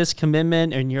you've made this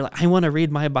commitment and you're like, I want to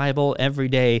read my Bible every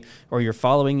day, or you're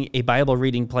following a Bible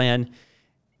reading plan,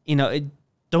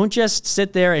 don't just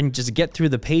sit there and just get through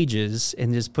the pages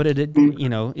and just put it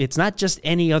in, it's not just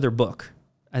any other book.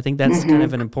 I think that's kind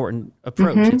of an important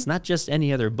approach. It's not just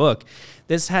any other book.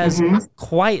 This has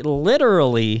quite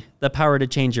literally the power to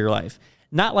change your life.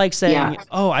 Not like saying,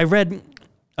 I read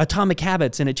Atomic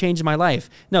Habits and it changed my life.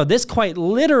 No, this quite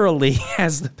literally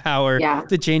has the power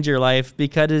to change your life,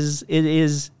 because it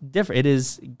is different. It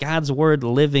is God's word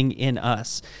living in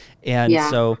us. And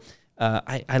so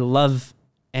I love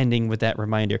ending with that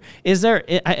reminder. Is there...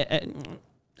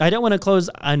 I don't want to close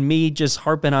on me just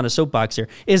harping on a soapbox here.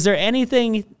 Is there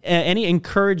anything, any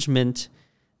encouragement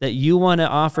that you want to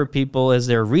offer people as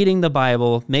they're reading the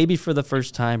Bible, maybe for the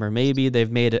first time, or maybe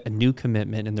they've made a new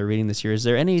commitment and they're reading this year? Is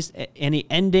there any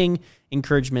ending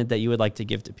encouragement that you would like to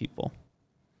give to people?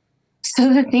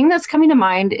 So the thing that's coming to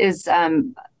mind is,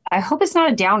 I hope it's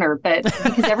not a downer, but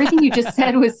because everything you just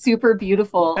said was super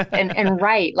beautiful and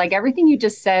right. Like everything you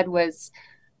just said was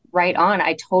right on.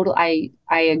 I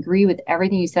agree with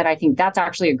everything you said. I think that's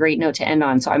actually a great note to end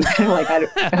on. So I'm kind of like,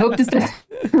 I hope this doesn't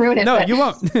ruin it. No, you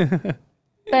won't.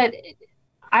 But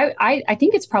I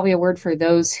think it's probably a word for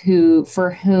those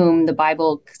for whom the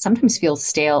Bible sometimes feels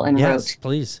stale and rote. Yes,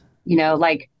 please.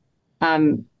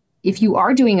 If you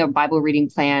are doing a Bible reading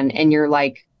plan and you're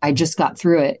like, I just got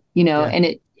through it,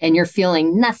 and you're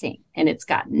feeling nothing, and it's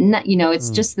got it's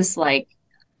just this like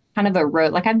kind of a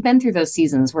road. Like I've been through those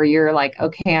seasons where you're like,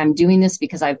 okay, I'm doing this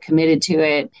because I've committed to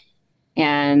it.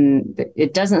 And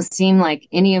it doesn't seem like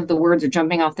any of the words are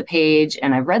jumping off the page.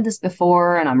 And I've read this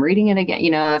before and I'm reading it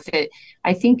again.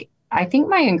 I think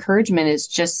my encouragement is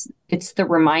just, it's the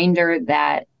reminder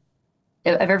that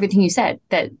of everything you said,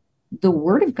 that the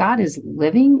word of God is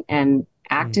living and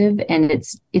active and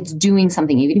it's doing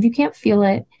something, even if you can't feel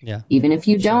it, even if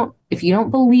you don't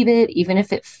believe it, even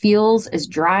if it feels as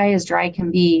dry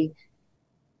can be,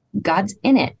 God's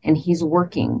in it and he's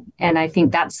working. And I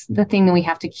think that's the thing that we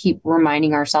have to keep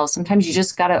reminding ourselves. Sometimes you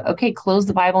just gotta, close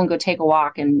the Bible and go take a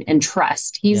walk and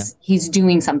trust he's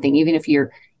doing something, even if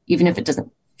it doesn't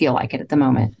feel like it at the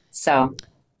moment. So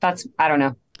that's, I don't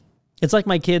know. It's like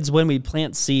my kids when we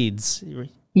plant seeds.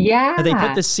 Yeah. They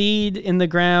put the seed in the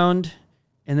ground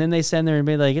and then they stand there and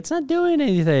be like, it's not doing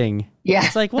anything. Yeah.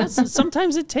 It's like, well,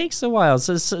 sometimes it takes a while.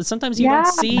 So sometimes you don't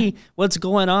see what's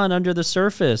going on under the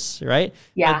surface, right?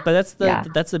 Yeah. But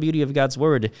that's the beauty of God's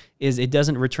word, is it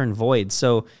doesn't return void.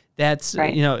 So That's,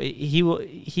 Right.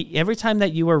 he every time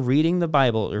that you are reading the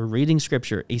Bible or reading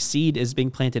scripture, a seed is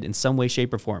being planted in some way,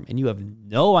 shape, or form, and you have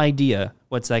no idea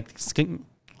what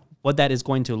that is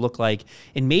going to look like.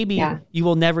 And maybe you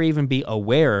will never even be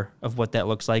aware of what that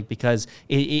looks like, because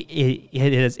it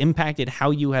has impacted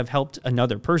how you have helped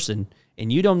another person.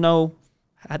 And you don't know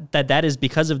that is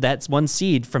because of that one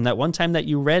seed from that one time that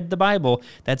you read the Bible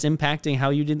that's impacting how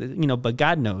you did, but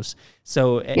God knows.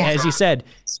 So as you said,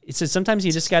 sometimes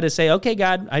you just got to say, okay,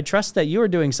 God, I trust that you are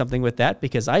doing something with that,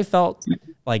 because I felt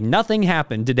like nothing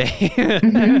happened today.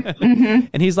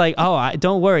 And he's like, oh,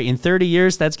 don't worry. In 30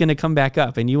 years, that's going to come back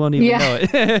up and you won't even know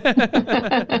it.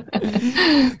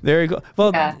 Very cool.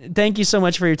 Well, thank you so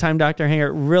much for your time, Dr.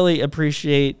 Hanger. Really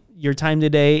appreciate your time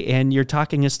today, and you're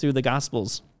talking us through the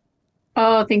Gospels.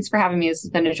 Oh, thanks for having me. This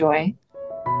has been a joy.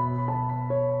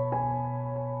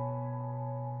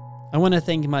 I want to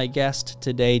thank my guest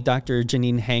today, Dr.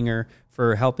 Janine Hanger,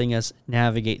 for helping us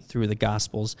navigate through the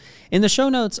Gospels. In the show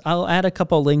notes, I'll add a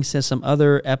couple links to some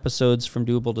other episodes from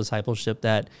Doable Discipleship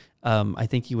that I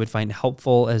think you would find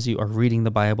helpful as you are reading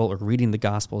the Bible or reading the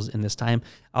Gospels in this time.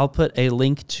 I'll put a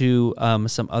link to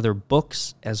some other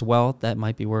books as well that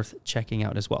might be worth checking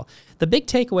out as well. The big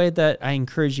takeaway that I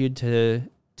encourage you to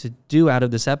do out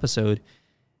of this episode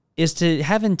is to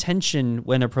have intention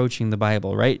when approaching the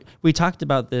Bible, right? We talked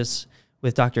about this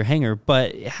with Dr. Hanger,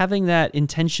 but having that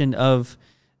intention of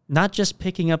not just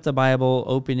picking up the Bible,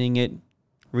 opening it,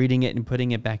 reading it, and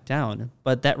putting it back down,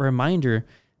 but that reminder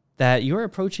that you're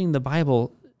approaching the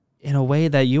Bible in a way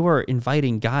that you are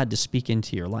inviting God to speak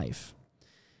into your life,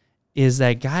 is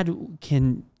that God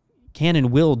can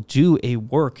and will do a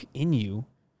work in you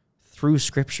through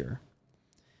Scripture.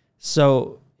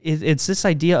 So it's this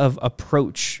idea of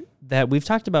approach that we've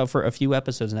talked about for a few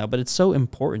episodes now, but it's so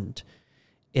important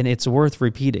and it's worth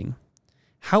repeating.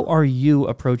 How are you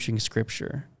approaching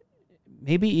Scripture?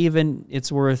 Maybe even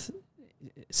it's worth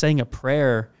saying a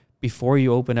prayer before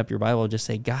you open up your Bible. Just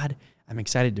say, God, I'm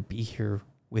excited to be here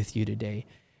with you today.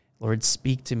 Lord,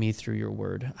 speak to me through your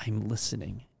word. I'm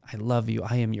listening. I love you.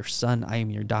 I am your son. I am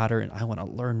your daughter, and I want to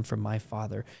learn from my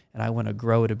Father, and I want to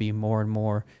grow to be more and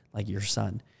more like your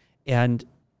son. And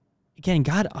again,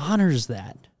 God honors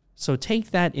that. So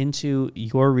take that into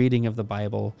your reading of the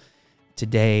Bible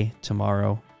today,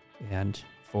 tomorrow, and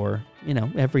for,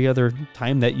 every other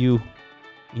time that you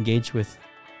engage with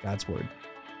God's word.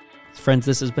 Friends,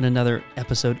 this has been another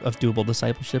episode of Doable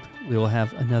Discipleship. We will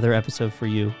have another episode for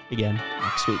you again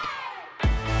next week.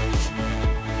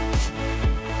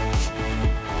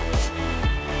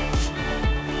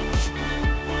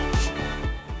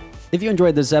 If you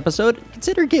enjoyed this episode,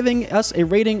 consider giving us a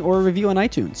rating or a review on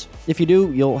iTunes. If you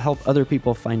do, you'll help other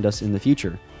people find us in the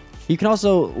future. You can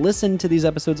also listen to these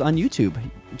episodes on YouTube.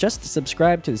 Just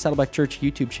subscribe to the Saddleback Church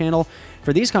YouTube channel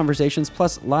for these conversations,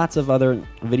 plus lots of other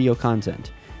video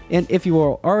content. And if you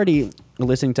are already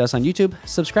listening to us on YouTube,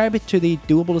 subscribe to the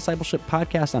Doable Discipleship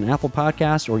podcast on Apple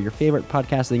Podcasts or your favorite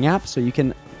podcasting app so you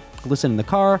can listen in the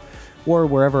car or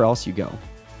wherever else you go.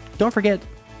 Don't forget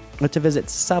to visit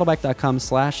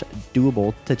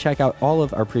saddleback.com/doable to check out all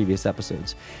of our previous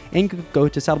episodes. And go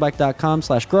to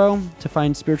saddleback.com/grow to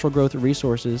find spiritual growth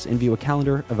resources and view a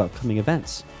calendar of upcoming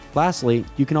events. Lastly,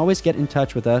 you can always get in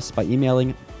touch with us by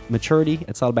emailing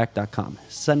maturity@saddleback.com.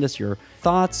 Send us your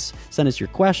thoughts, send us your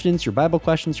questions, your Bible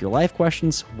questions, your life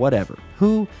questions, whatever.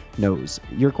 Who knows?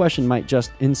 Your question might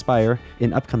just inspire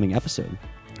an upcoming episode.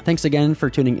 Thanks again for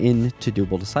tuning in to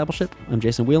Doable Discipleship. I'm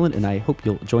Jason Whelan, and I hope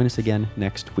you'll join us again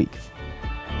next week.